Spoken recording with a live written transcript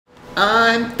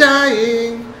I'm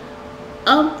dying.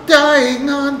 I'm dying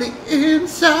on the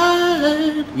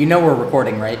inside. You know we're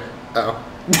recording, right? Oh.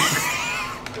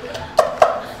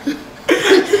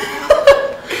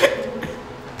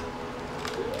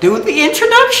 Do the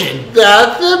introduction.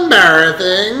 That's the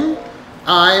marathon.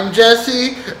 I'm Jesse,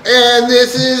 and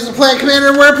this is Plant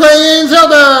Commander. We're playing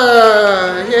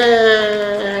Zelda.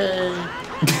 Yay!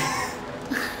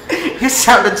 You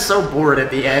sounded so bored at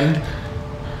the end.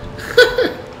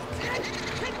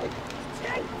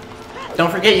 Don't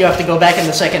forget you have to go back in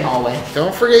the second hallway.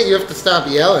 Don't forget you have to stop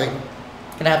yelling.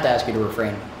 I'm gonna have to ask you to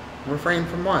refrain. Refrain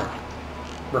from what?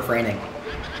 Refraining.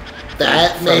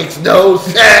 That makes no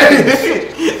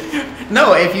sense.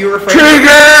 No, if you refrain.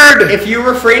 Triggered! If you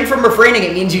refrain from refraining,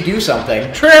 it means you do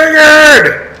something.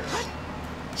 Triggered!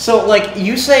 So, like,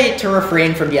 you say to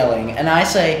refrain from yelling, and I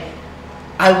say,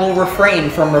 I will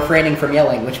refrain from refraining from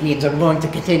yelling, which means I'm going to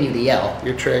continue to yell.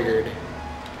 You're triggered.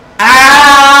 Ah!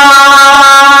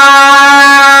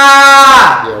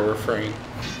 Yeah, refrain.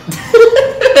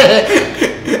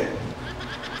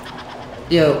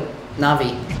 Yo,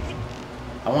 Navi.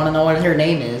 I want to know what her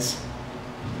name is.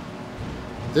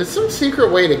 There's some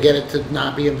secret way to get it to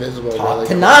not be invisible. Talk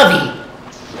to Navi!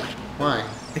 Why?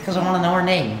 Because I want to know her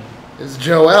name. It's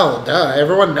Joelle. Duh,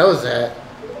 everyone knows that.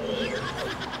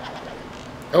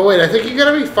 Oh wait, I think you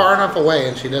gotta be far enough away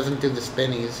and she doesn't do the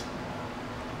spinnies.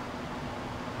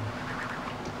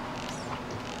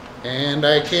 And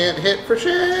I can't hit for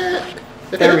shit.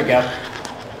 There we go.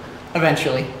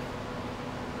 Eventually.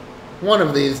 One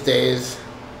of these days.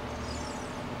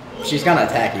 She's gonna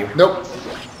attack you. Nope.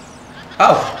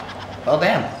 Oh. Well,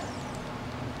 damn.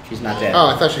 She's not dead. Oh,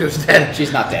 I thought she was dead.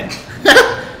 She's not dead.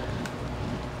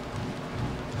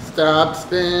 Stop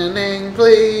spinning,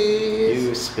 please.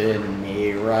 You spin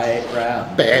me right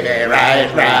round. Baby,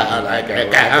 right round like a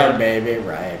cow. Baby,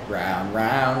 right round,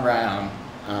 round, round.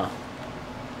 Oh.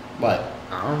 What?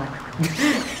 I don't know.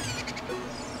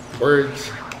 Words.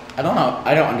 I don't know.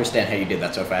 I don't understand how you did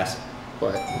that so fast.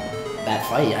 What? That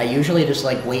fight. I usually just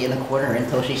like wait in the corner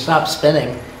until she stops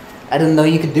spinning. I didn't know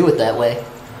you could do it that way.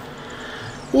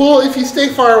 Well, if you stay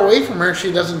far away from her,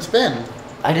 she doesn't spin.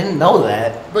 I didn't know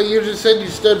that. But you just said you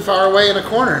stood far away in a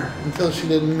corner until she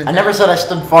didn't. I never said I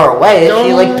stood far away. Don't,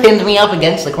 She like pinned me up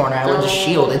against the corner. I would just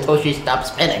shield until she stopped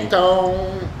spinning.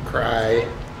 Don't cry.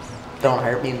 Don't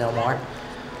hurt me no more.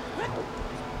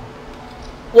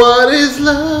 What is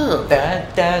love? Da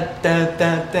da da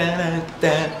da da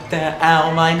da da.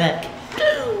 Ow, my neck.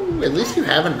 At least you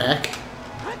have a neck.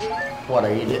 What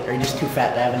are you just too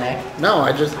fat to have a neck? No,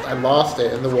 I lost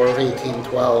it in the War of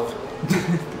 1812.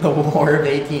 The War of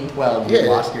 1812. You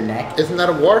lost your neck? Isn't that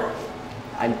a war?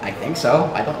 I think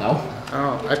so. I don't know.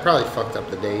 Oh, I probably fucked up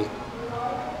the date.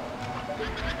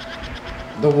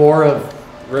 The War of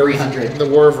 300. The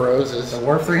War of Roses. The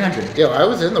War of 300. Yo, I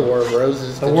was in the War of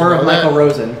Roses. The War of Michael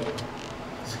Rosen.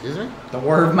 Excuse me? The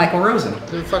War of Michael Rosen.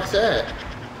 Who the fuck's that?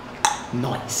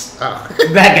 Nice. Oh.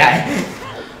 That guy.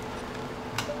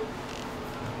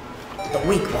 The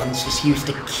weak ones just used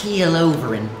to keel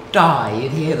over and die.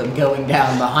 You'd hear them going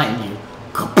down behind you.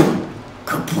 Kaboom,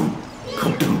 kaboom,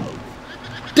 kaboom.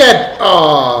 Dead!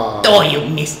 Oh! Oh, you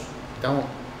missed. Don't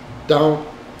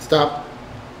stop.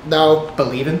 No.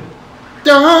 Believing?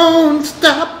 Don't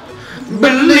stop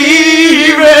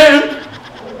believing.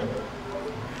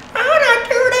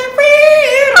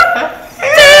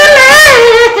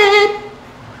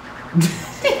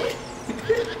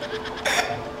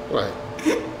 What?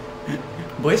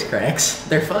 Voice cracks.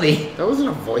 They're funny. That wasn't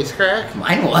a voice crack?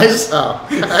 Mine was. Oh,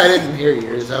 I didn't hear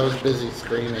yours. I was busy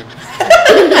screaming.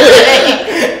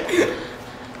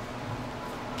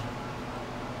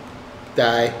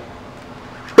 Die.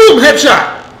 Boom!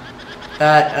 Headshot!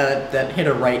 That hit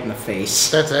her right in the face.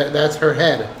 That's her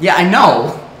head. Yeah, I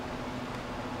know.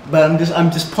 But I'm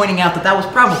just pointing out that was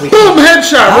probably... Boom!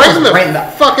 Headshot! Right in the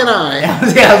fucking eye. Yeah, I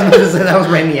was about to say that was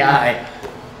right in the eye.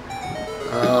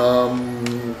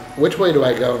 Which way do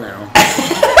I go now?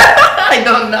 I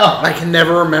don't know. I can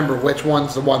never remember which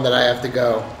one's the one that I have to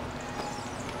go.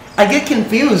 I get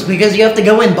confused because you have to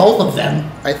go in both of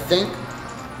them. I think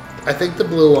the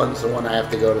blue one's the one I have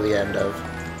to go to the end of.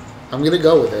 I'm gonna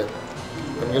go with it.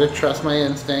 I'm gonna trust my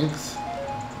instincts.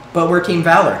 But we're Team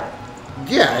Valor.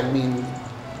 Yeah, I mean,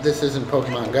 this isn't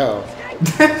Pokemon Go.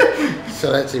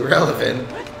 So that's irrelevant.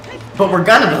 But we're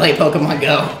gonna play Pokemon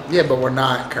Go. Yeah, but we're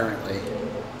not currently.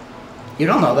 You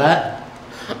don't know that.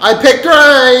 I picked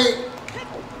right!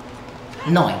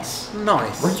 Nice.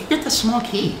 Nice. Where'd you get the small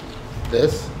key?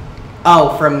 This?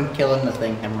 Oh, from killing the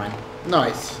thing. Never mind.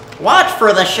 Nice. Watch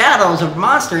for the shadows of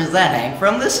monsters that hang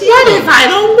from the ceiling. What if I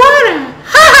don't wanna?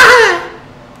 Ha ha!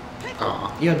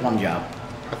 Aw. You had one job.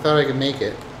 I thought I could make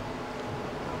it.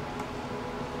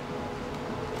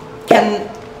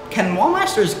 Can wall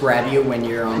masters grab you when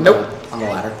you're on Nope. on the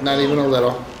ladder? Not even a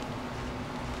little.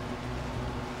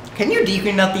 Can you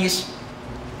deacon nut these?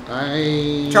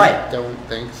 I Try it. don't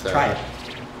think so. Try it.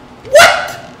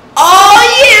 What? Oh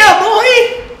yeah, boy!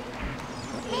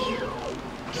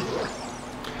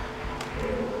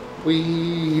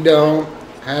 We don't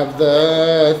have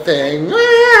the thing.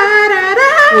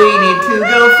 We need to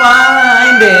go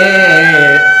find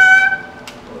it.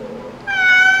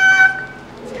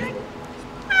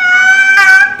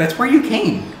 That's where you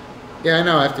came. Yeah, I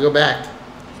know. I have to go back.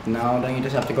 No, don't you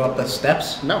just have to go up the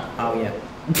steps? No. Oh yeah.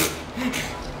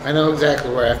 I know exactly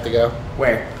where I have to go.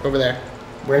 Where? Over there.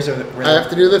 Where's the? I have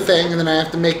to do the thing, and then I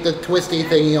have to make the twisty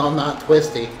thingy all not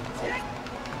twisty.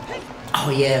 Oh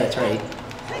yeah, that's right.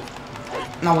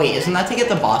 No wait, isn't that to get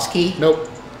the boss key? Nope.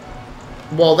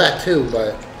 Well, that too,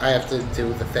 but I have to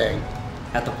do the thing.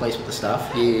 At the place with the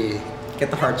stuff? Yeah. Get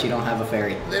the hearts, you don't have a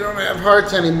fairy. They don't have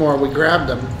hearts anymore. We grabbed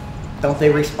them. Don't they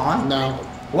respawn? No.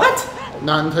 What?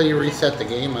 Not until you reset the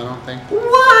game, I don't think.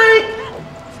 What?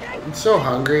 I'm so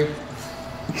hungry.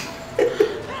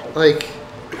 Like,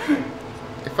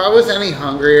 if I was any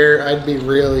hungrier, I'd be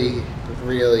really,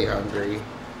 really hungry.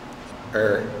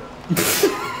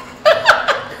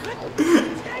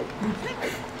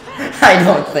 I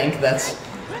don't think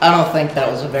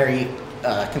that was a very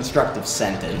constructive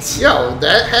sentence. Yo,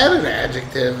 that had an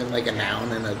adjective and like a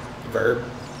noun and a verb.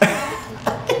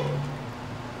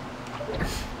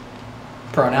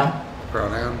 Pronoun?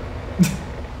 Pronoun.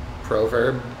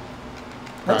 Proverb.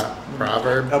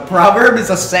 Proverb. A proverb is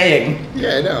a saying.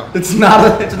 Yeah, I know. It's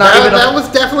not even That was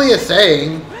definitely a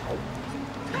saying.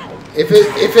 If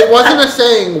it wasn't a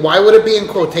saying, why would it be in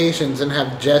quotations and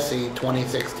have Jesse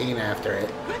 2016 after it?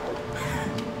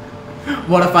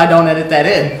 What if I don't edit that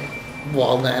in?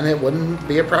 Well, then it wouldn't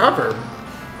be a proverb.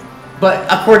 But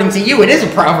according to you, it is a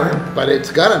proverb. But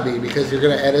it's gonna be because you're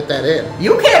gonna edit that in.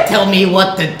 You can't tell me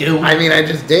what to do. I mean, I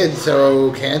just did,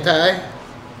 so can't I?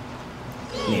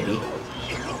 Maybe.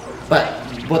 But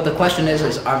what the question is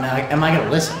am I gonna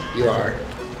listen? You are.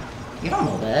 You don't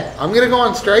know that. I'm gonna go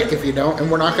on strike if you don't, and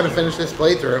we're not gonna finish this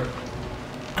playthrough.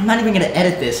 I'm not even gonna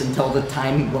edit this until the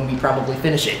time when we probably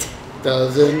finish it.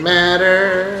 Doesn't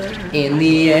matter. In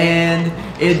the end,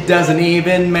 it doesn't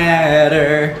even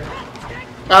matter.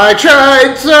 I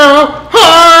tried so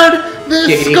hard, this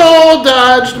Giggity. skull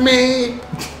dodged me.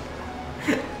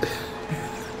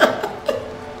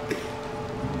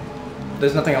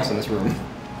 There's nothing else in this room.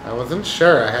 I wasn't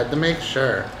sure. I had to make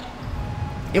sure.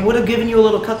 It would have given you a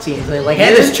little cutscene. Like,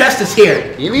 hey, this chest is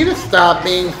here. You need to stop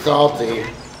being salty.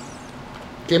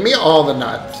 Give me all the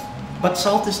nuts. But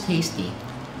salt is tasty.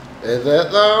 Is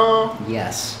it though?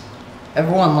 Yes.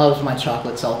 Everyone loves my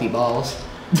chocolate salty balls.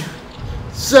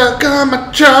 Suck on my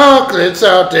chocolate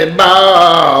salty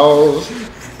balls.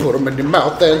 Put them in your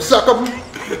mouth and suck them.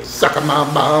 Suck on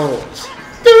my balls.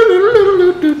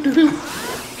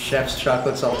 Chef's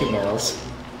chocolate salty balls.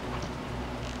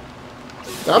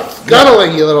 Stop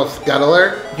scuttling, you little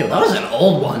scuttler. Yo, that was an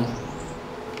old one.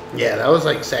 Yeah, that was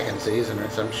like second season or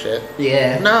some shit.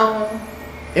 Yeah. No.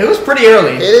 It was pretty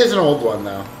early. It is an old one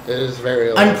though. It is very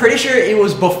old. I'm pretty sure it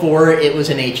was before it was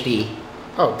in HD.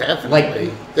 Oh, definitely.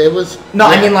 Like, it was. No,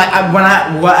 yeah. I mean like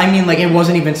I mean like it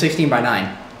wasn't even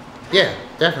 16:9. Yeah,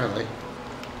 definitely.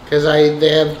 Because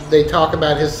they talk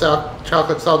about his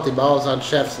chocolate salty balls on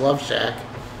Chef's Love Shack.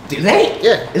 Do they?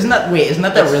 Yeah. Isn't that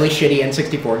really shitty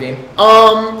N64 game?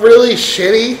 Really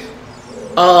shitty.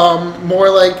 More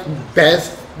like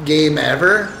best game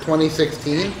ever,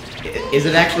 2016. Is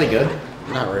it actually good?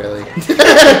 Not really.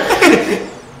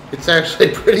 It's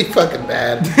actually pretty fucking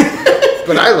bad.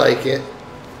 But I like it.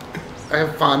 I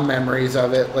have fond memories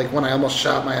of it. Like when I almost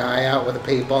shot my eye out with a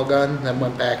paintball gun, then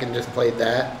went back and just played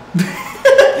that.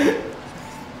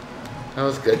 That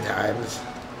was good times.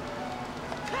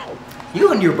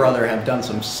 You and your brother have done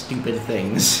some stupid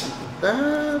things.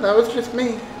 That was just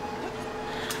me.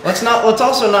 Let's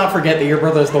also not forget that your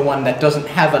brother's the one that doesn't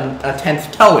have a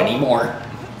 10th toe anymore.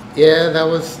 Yeah, that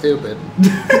was stupid.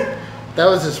 That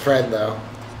was his friend, though.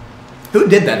 Who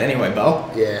did that anyway,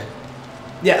 Bo? Yeah.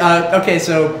 Yeah, okay,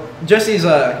 so Jesse's,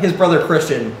 his brother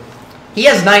Christian, he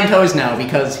has 9 toes now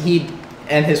because he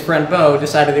and his friend Bo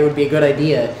decided it would be a good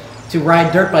idea to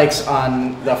ride dirt bikes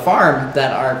on the farm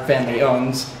that our family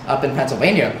owns up in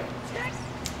Pennsylvania.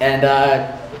 And,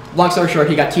 long story short,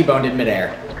 he got T-boned in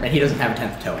midair, and he doesn't have a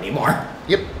 10th toe anymore.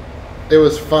 Yep. It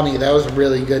was funny. That was a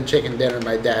really good chicken dinner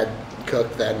my dad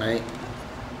cooked that night.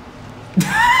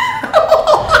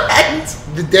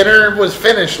 The dinner was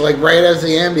finished like right as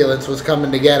the ambulance was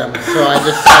coming to get him. So I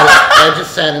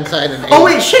just sat inside and ate. Oh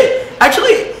wait, shit.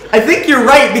 Actually, I think you're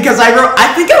right because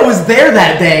I think I was there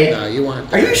that day. No, you weren't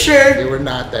there. Are you sure? You were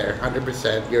not there,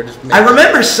 100%. You're just making, I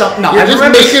remember something. No, you're just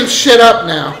making shit up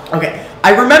now. Okay.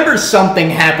 I remember something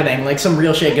happening, like some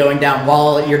real shit going down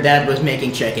while your dad was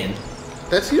making chicken.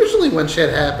 That's usually when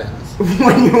shit happens.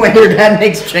 when your dad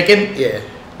makes chicken? Yeah.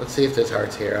 Let's see if there's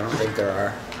hearts here. I don't think there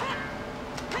are.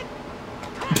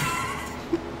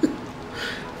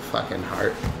 Fucking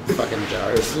heart. Fucking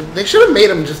jars. They should have made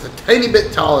them just a tiny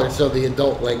bit taller so the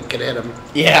adult Link could hit them.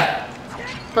 Yeah.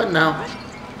 But no.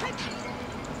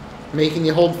 Making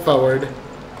you hold forward.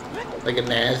 Like a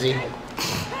Nazi.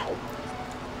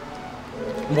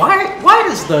 Why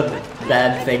does the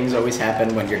bad things always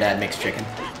happen when your dad makes chicken?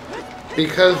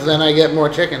 Because then I get more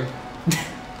chicken.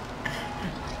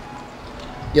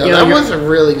 Yo, You know, that was a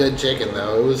really good chicken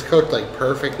though. It was cooked like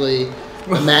perfectly.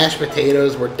 The mashed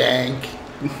potatoes were dank.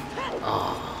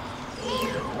 Oh.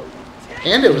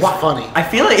 And it was funny. I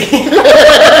feel like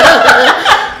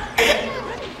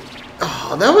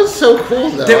Oh, that was so cool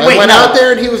though. Wait, I went no. out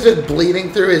there and he was just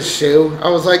bleeding through his shoe. I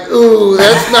was like, ooh,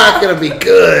 that's not gonna be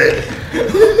good.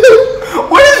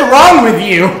 what is wrong with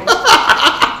you?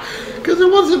 Because it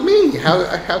wasn't me.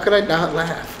 How could I not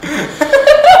laugh?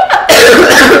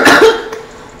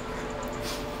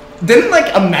 Didn't like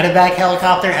a medevac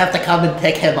helicopter have to come and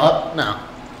pick him up? No.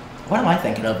 What am I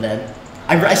thinking of then?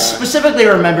 I specifically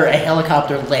remember a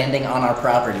helicopter landing on our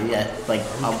property. Yeah, like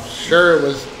I'm sure it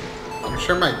was. I'm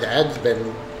sure my dad's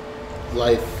been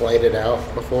life flighted out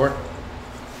before.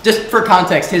 just for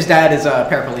context, his dad is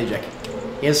paraplegic.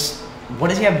 He has what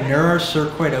does he have?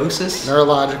 Neurocircuitosis?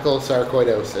 Neurological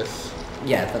sarcoidosis.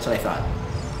 Yeah, that's what I thought.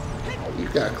 You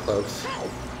got close.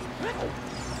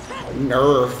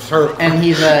 Nerve circ. And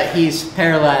he's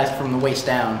paralyzed from the waist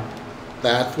down.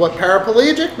 That's what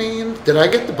paraplegic means. Did I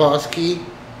get the boss key?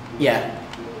 Yeah,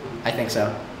 I think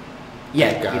so.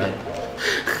 Yeah, God. you did.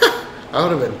 I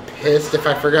would have been pissed if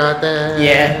I forgot that.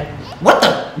 Yeah. What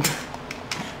the?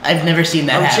 I've never seen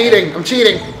that happen. I'm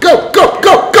cheating. Go, go,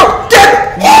 go, go! Get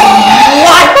it! What?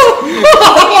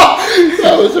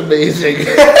 That was amazing.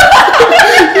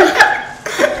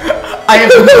 I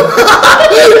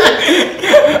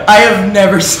have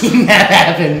never seen that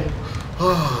happen.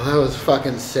 Oh, that was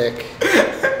fucking sick.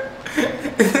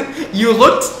 You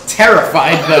looked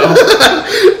terrified though.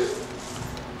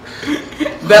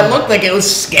 That looked like it was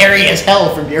scary as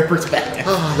hell from your perspective.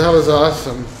 Oh, that was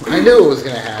awesome. I knew it was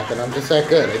going to happen. I'm just that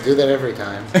good. I do that every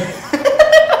time.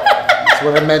 That's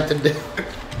what I meant to do.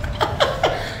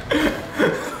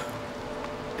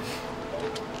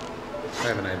 I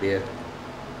have an idea.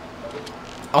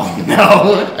 Oh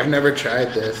no. I've never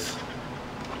tried this.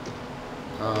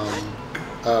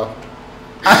 Oh.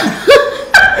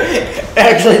 It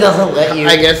actually doesn't let you.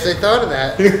 I guess they thought of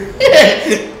that.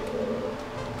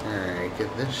 Alright,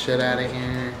 get this shit out of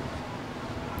here.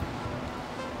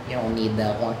 You don't need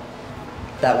that one.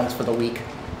 That one's for the weak.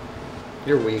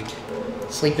 You're weak.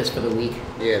 Sleep is for the weak.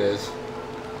 Yeah, it is.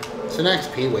 It's an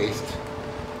XP waste.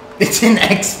 It's an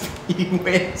XP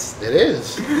waste. It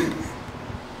is.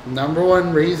 Number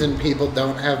one reason people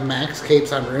don't have max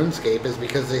capes on RuneScape is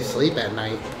because they sleep at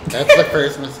night. That's the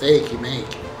first mistake you make.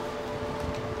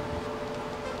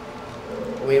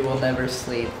 We will never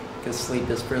sleep, because sleep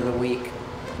is for the weak.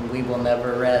 We will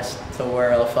never rest till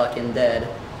we're all fucking dead.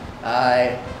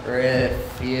 I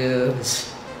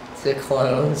refuse to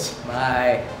close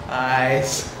my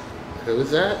eyes. Who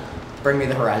is that? Bring Me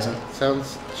the Horizon.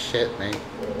 Sounds shit, mate.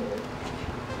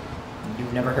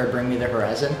 You've never heard Bring Me the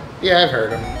Horizon? Yeah, I've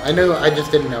heard him. I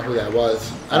just didn't know who that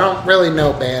was. I don't really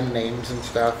know band names and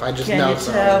stuff. I just know Can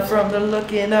you tell from the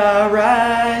look in our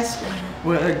eyes?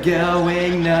 We're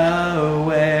going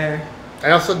nowhere.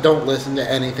 I also don't listen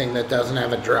to anything that doesn't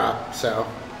have a drop, so.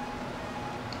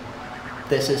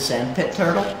 This is Sandpit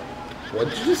Turtle. What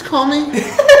did you just call me?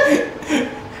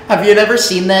 Have you never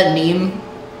seen that meme?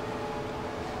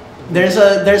 There's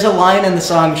a line in the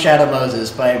song Shadow Moses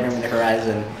by Bring Me the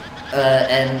Horizon.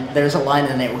 And there's a line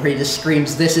in it where he just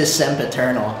screams, "This is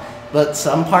Sempiternal." But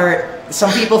some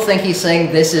people think he's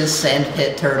saying, "This is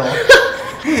Sandpit Turtle."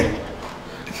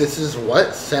 This is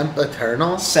what?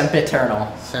 Sempiternal?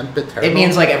 Sempiternal. Sempiternal? It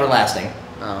means like everlasting.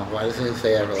 Oh, why doesn't he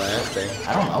say everlasting?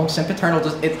 I don't know. Sempiternal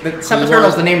Sempiternal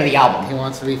is the name of the album. He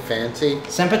wants to be fancy.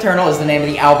 Sempiternal is the name of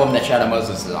the album that Shadow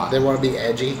Moses is on. They want to be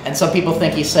edgy. And some people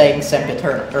think he's saying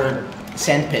Sempiternal or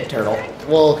Sandpit Turtle.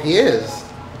 Well, he is.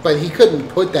 But he couldn't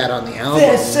put that on the album.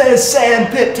 This is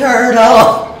Sandpit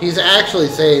Turtle! He's actually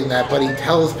saying that, but he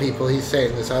tells people he's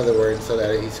saying this other word so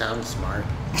that he sounds smart.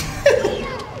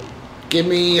 Give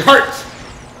me hearts.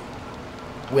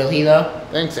 Will he, though?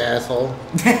 Thanks, asshole.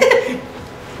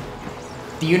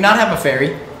 Do you not have a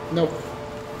fairy? Nope.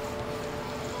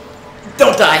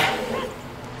 Don't die!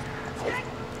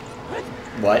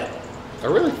 What? I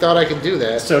really thought I could do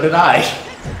that. So did I.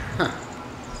 Huh.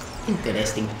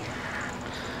 Interesting.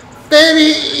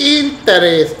 Very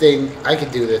interesting. I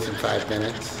could do this in 5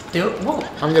 minutes. Dude, well,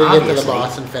 I'm gonna get to the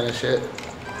boss and finish it.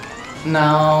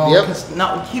 No. Yep.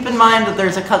 No, keep in mind that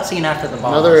there's a cutscene after the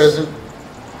boss. No, there isn't.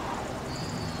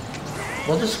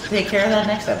 We'll just take care of that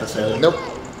next episode. Nope.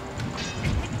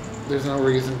 There's no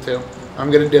reason to. I'm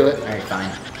gonna do it. Alright,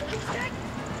 fine.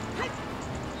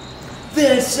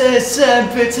 This is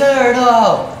Senpai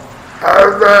Turtle!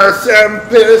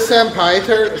 Senpai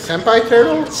turtle? Senpai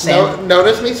turtle?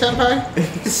 Notice me, senpai?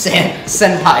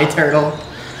 Senpai Turtle.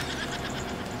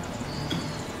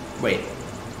 Wait.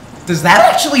 Does that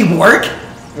actually work?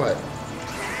 What?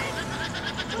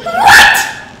 What?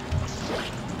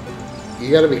 You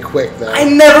gotta be quick, though. I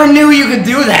never knew you could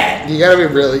do that! You gotta be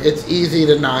really... It's easy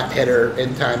to not hit her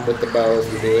in time with the bow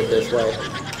if you do it this way.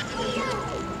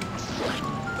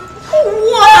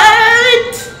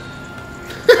 What?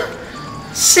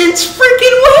 Since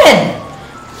freaking when?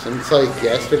 Since, like,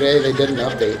 yesterday, they did an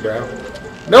update, bro.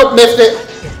 Nope, missed it!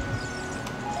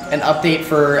 An update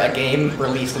for a game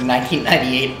released in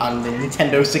 1998 on the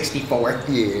Nintendo 64.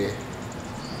 Yeah.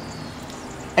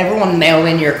 Everyone mail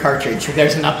in your cartridge.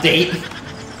 There's an update.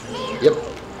 Yep.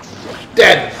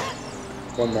 Dead!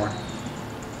 One more.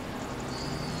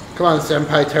 Come on,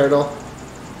 Senpai Turtle.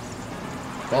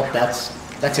 Well, that's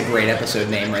a great episode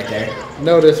name right there.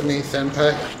 Notice me,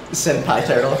 Senpai. Senpai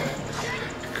Turtle.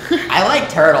 I like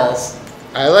turtles.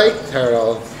 I like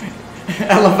turtles.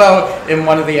 I love how in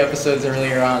one of the episodes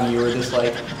earlier on you were just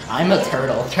like, I'm a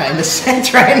turtle, trying to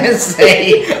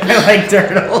say I like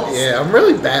turtles. Yeah, I'm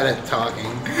really bad at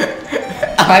talking.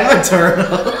 I'm a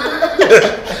turtle.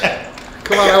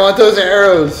 Come on, I want those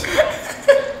arrows.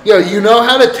 Yo, you know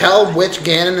how to tell which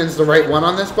Ganon is the right one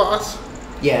on this boss?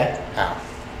 Yeah. How?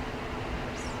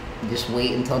 Just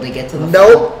wait until they get to the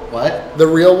Nope. What? The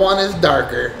real one is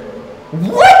darker.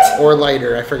 What? Or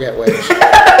lighter, I forget which.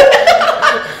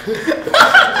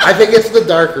 I think it's the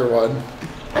darker one.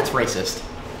 That's racist.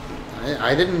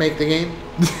 I didn't make the game.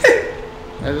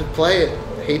 I just play it.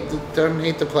 Don't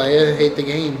hate to play it, hate the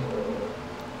game.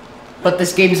 But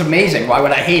this game's amazing. Why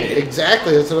would I hate it?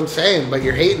 Exactly, that's what I'm saying, but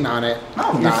you're hating on it. No,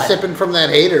 I'm You're not. sipping from that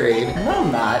haterade. No,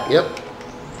 I'm not. Yep.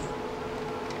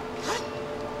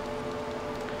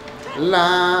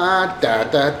 La da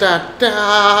da da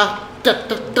da da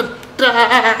da da da.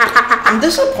 I'm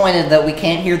disappointed that we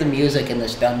can't hear the music in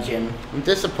this dungeon. I'm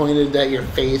disappointed that your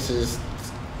face is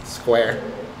square.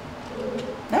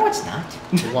 No, it's not.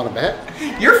 You want to bet?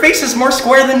 Your face is more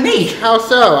square than me. How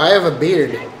so? I have a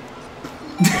beard.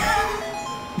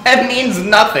 That means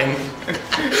nothing.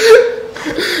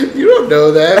 You don't know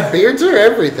that. Beards are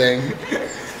everything.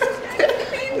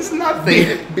 That means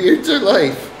nothing. Beards are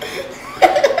life.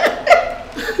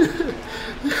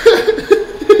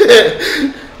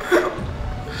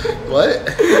 What?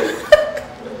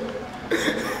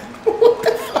 What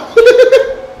the fuck?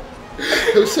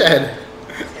 Who said?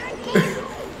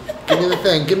 Give me the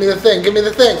thing, give me the thing, give me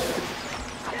the thing!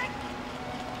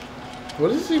 What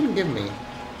does this even give me?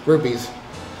 Rupees.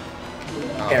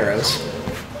 Oh. Arrows.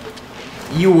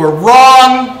 You were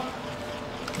wrong!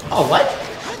 Oh, what?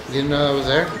 You didn't know I was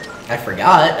there? I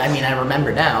forgot. I mean, I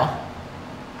remember now.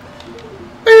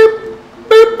 Boop,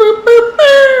 boop, boop, boop,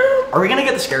 boop. Are we gonna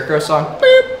get the Scarecrow song?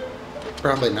 Boop.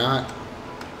 Probably not.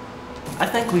 I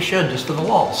think we should, just for the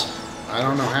walls. I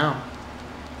don't know how.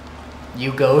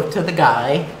 You go to the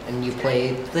guy, and you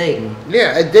play the thing.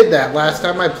 Yeah, I did that last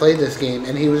time I played this game,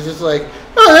 and he was just like,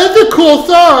 oh, that's a cool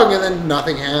song, and then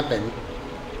nothing happened.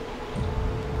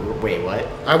 Wait, what?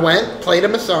 I went, played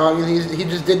him a song, and he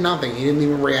just did nothing. He didn't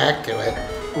even react to it.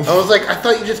 I was like, I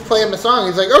thought you just play him a song.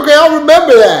 He's like, okay, I'll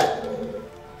remember that.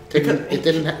 It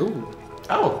didn't ooh.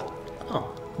 Oh.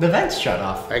 Oh. The vents shut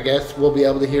off. I guess we'll be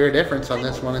able to hear a difference on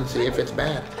this one and see if it's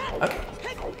bad. Okay.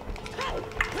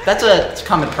 That's a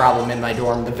common problem in my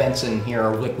dorm. The vents in here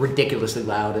are like ridiculously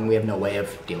loud, and we have no way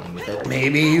of dealing with it.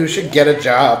 Maybe you should get a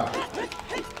job.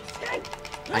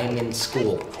 I am in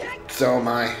school. So am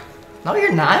I. No,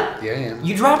 you're not. Yeah, I am.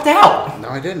 You dropped out. No,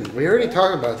 I didn't. We already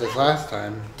talked about this last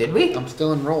time. Did we? I'm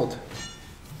still enrolled.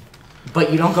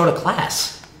 But you don't go to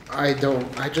class. I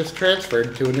don't. I just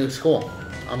transferred to a new school.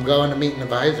 I'm going to meet an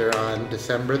advisor on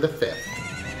December the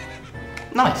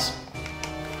 5th. Nice.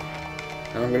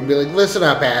 And I'm going to be like, listen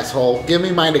up, asshole. Give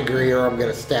me my degree or I'm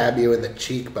going to stab you in the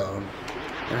cheekbone.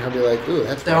 And he'll be like, ooh,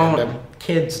 that's random.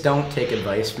 Kids, don't take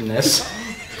advice from this.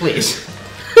 Please.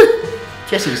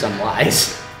 Jesse, some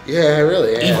lies. Yeah, I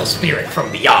really am. Evil spirit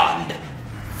from beyond.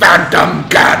 Phantom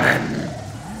Ganon.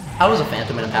 I was a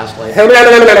phantom in a past life.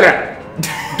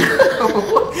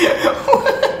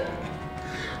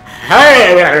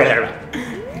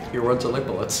 Your words are like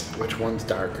bullets. Which one's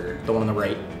darker? The one on the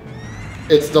right.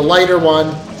 It's the lighter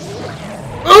one.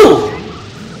 Ooh!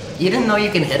 You didn't know you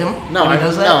can hit him? No, when he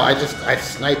does that? I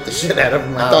sniped the shit out of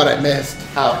him. I thought I missed.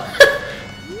 Oh.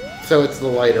 So it's the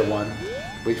lighter one.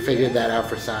 We figured that out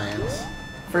for science.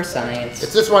 For science.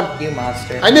 It's this one. You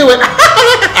monster. I knew it.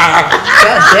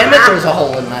 God damn it, there's a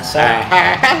hole in my side.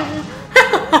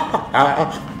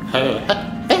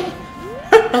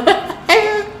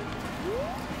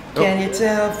 Can you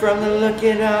tell from the look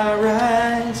in our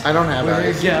eyes? I don't have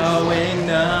eyes. We're going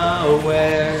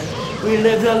nowhere. We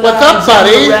lived a What's up,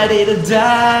 buddy? ready to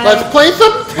die. Let's play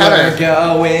some tennis. We're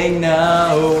going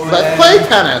nowhere. Let's play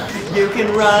tennis. You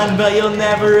can run, but you'll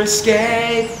never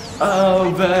escape.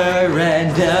 Over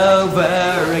and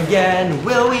over again.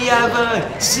 Will we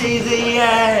ever see the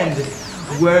end?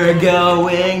 We're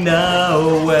going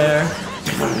nowhere.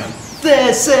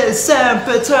 This is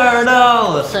Senpai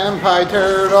Turtle. Senpai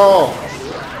Turtle.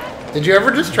 Did you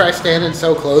ever just try standing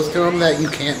so close to him that you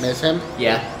can't miss him?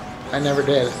 Yeah. I never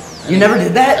did. You never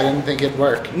did that? I didn't think it'd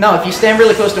work. No, if you stand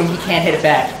really close to him, he can't hit it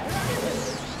back.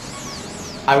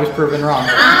 I was proven wrong.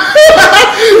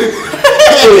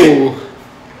 Ooh.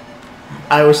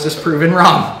 I was just proven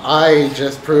wrong. I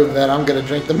just proved that I'm gonna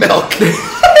drink the milk.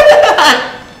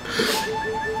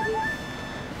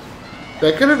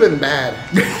 That could have been bad.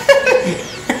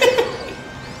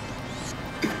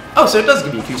 Oh, so it does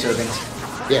give you 2 servings.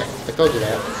 Yeah, I told you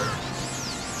that.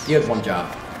 You had 1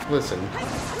 job. Listen.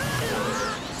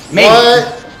 Maybe.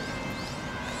 What?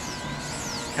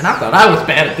 And I thought I was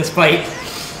bad at this fight.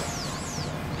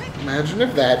 Imagine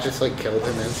if that just like killed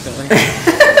him instantly.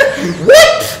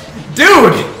 What?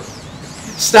 Dude!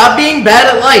 Stop being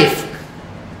bad at life.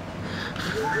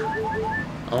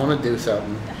 I want to do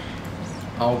something.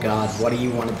 Oh god, what do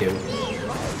you want to do?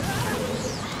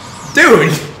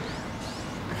 Dude!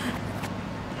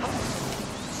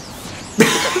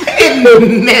 It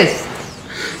missed!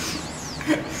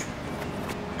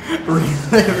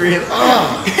 Really?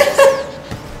 Oh,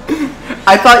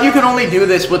 I thought you could only do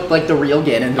this with like the real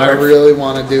Ganondorf. I really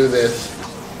want to do this.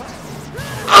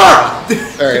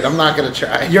 Alright, I'm not gonna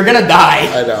try. You're gonna die.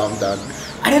 I know, I'm done.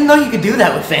 I didn't know you could do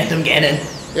that with Phantom Ganon.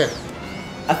 Yeah.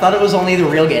 I thought it was only the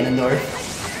real Ganondorf.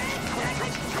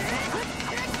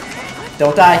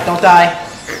 Don't die, don't die.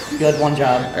 You had 1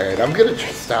 job. Alright, I'm gonna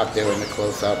stop doing the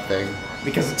close-up thing.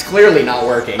 Because it's clearly not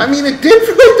working. I mean, it did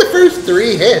for like the first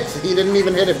 3 hits. He didn't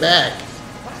even hit it back.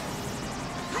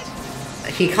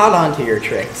 He caught on to your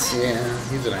tricks. Yeah,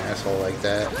 he's an asshole like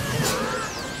that.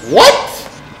 What?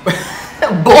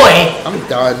 Boy! I'm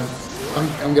done.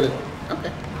 I'm gonna...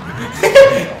 Okay.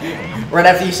 Right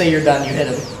after you say you're done, you hit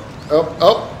him.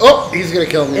 Oh, he's gonna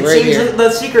kill me It right seems here. that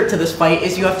the secret to this fight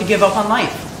is you have to give up on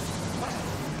life.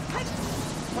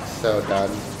 So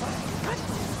done.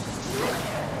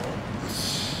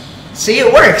 See,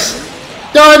 it works!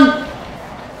 Done!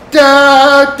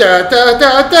 Da, da, da,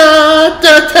 da, da, da,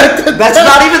 da, da, That's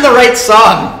not even the right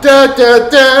song! da, da,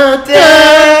 da,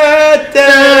 da, Da, da,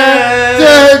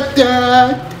 da, da.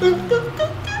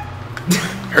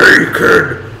 Hey kid,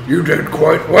 you did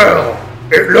quite well.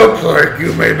 It looks like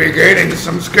you may be gaining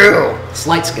some skill,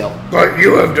 Slight skill. but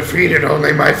you have defeated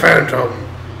only my phantom.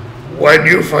 When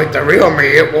you fight the real me,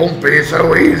 it won't be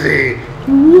so easy.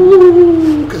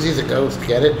 Because he's a ghost,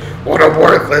 get it? What a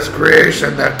worthless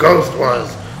creation that ghost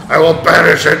was. I will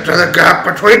banish it to the gap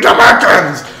between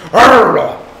dimensions.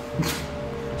 Arrgh.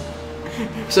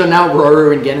 So now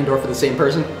Roru and Ganondorf are the same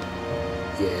person?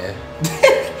 Yeah.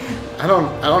 I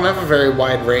don't have a very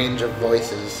wide range of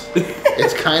voices.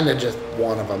 It's kind of just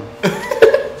one of them.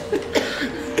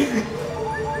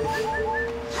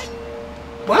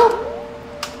 Well,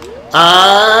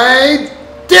 I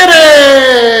did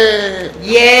it!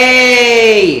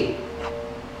 yay!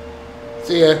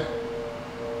 See ya.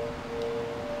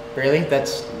 Really?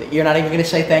 You're not even gonna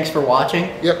say thanks for watching?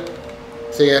 Yep.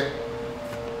 See ya.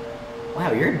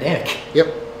 Wow, you're a dick. Yep.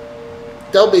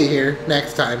 They'll be here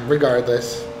next time,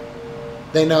 regardless.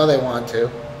 They know they want to.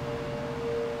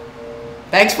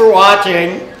 Thanks for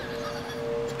watching.